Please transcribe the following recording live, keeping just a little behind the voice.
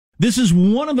This is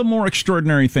one of the more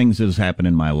extraordinary things that has happened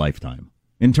in my lifetime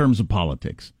in terms of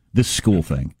politics. This school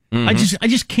thing. Mm-hmm. I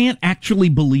just can't actually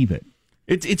believe it.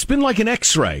 It's been like an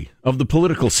X-ray of the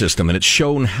political system, and it's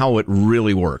shown how it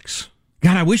really works.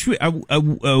 God, I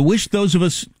wish those of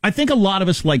us, I think a lot of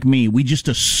us like me, we just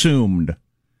assumed.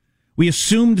 We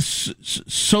assumed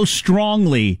so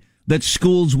strongly that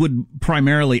schools would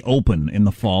primarily open in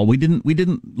the fall. We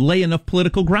didn't lay enough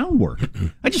political groundwork.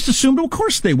 I just assumed, of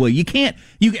course they will.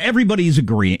 Everybody's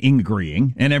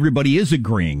agreeing, and everybody is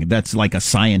agreeing. That's like a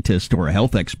scientist or a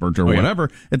health expert or whatever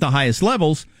at the highest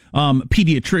levels.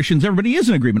 Pediatricians, everybody is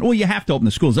in agreement. Well, you have to open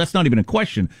the schools. That's not even a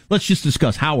question. Let's just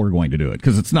discuss how we're going to do it,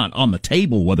 because it's not on the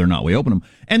table whether or not we open them.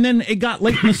 And then it got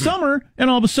late in the summer, and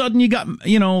all of a sudden you got,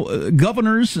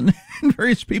 governors and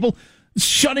various people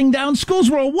shutting down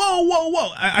schools. We're all,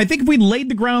 whoa. I think if we laid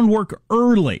the groundwork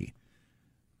early,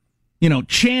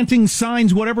 chanting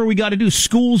signs, whatever we got to do,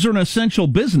 schools are an essential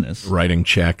business. Writing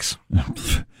checks.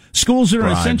 Schools are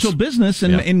an essential business,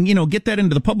 and get that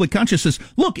into the public consciousness.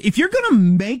 Look, if you're going to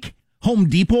make Home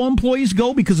Depot employees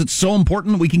go because it's so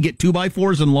important that we can get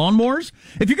 2x4s and lawnmowers,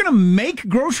 if you're going to make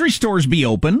grocery stores be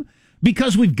open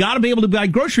because we've got to be able to buy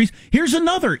groceries, here's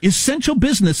another essential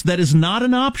business that is not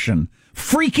an option.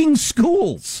 Freaking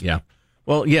schools. Yeah.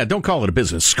 Well, yeah, don't call it a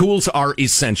business. Schools are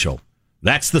essential.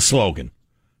 That's the slogan.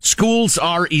 Schools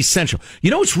are essential.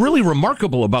 What's really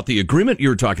remarkable about the agreement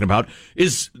you're talking about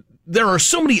is there are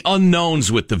so many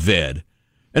unknowns with the vid,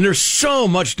 and there's so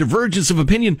much divergence of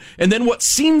opinion, and then what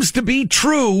seems to be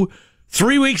true,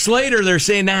 3 weeks later, they're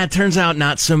saying, it turns out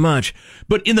not so much.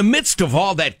 But in the midst of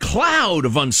all that cloud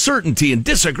of uncertainty and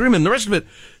disagreement and the rest of it,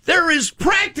 there is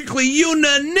practically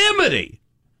unanimity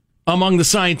among the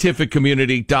scientific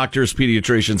community, doctors,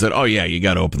 pediatricians, that, you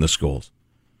got to open the schools.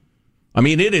 I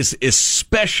mean, it is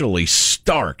especially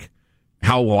stark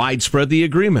how widespread the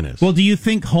agreement is. Well, do you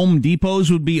think Home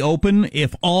Depots would be open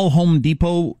if all Home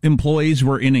Depot employees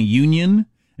were in a union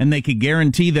and they could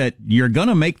guarantee that you're going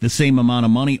to make the same amount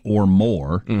of money or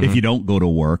more if you don't go to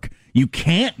work? You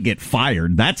can't get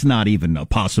fired. That's not even a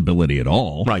possibility at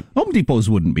all. Right. Home Depots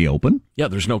wouldn't be open. Yeah,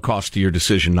 there's no cost to your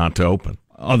decision not to open.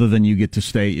 Other than you get to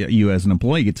stay, you as an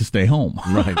employee get to stay home.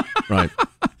 Right.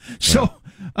 So,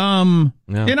 and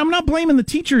I'm not blaming the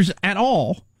teachers at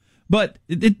all, but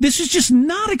this is just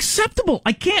not acceptable.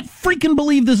 I can't freaking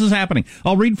believe this is happening.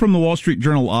 I'll read from the Wall Street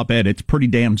Journal op-ed. It's pretty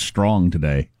damn strong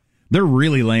today. They're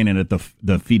really laying it at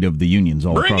the feet of the unions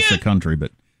all across the country,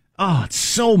 but it's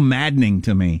so maddening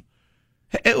to me.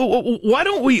 Why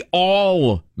don't we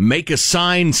all make a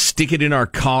sign, stick it in our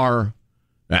car,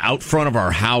 out front of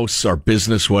our house, our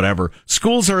business, whatever?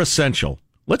 Schools are essential.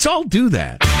 Let's all do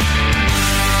that.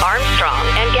 Armstrong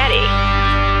and Getty.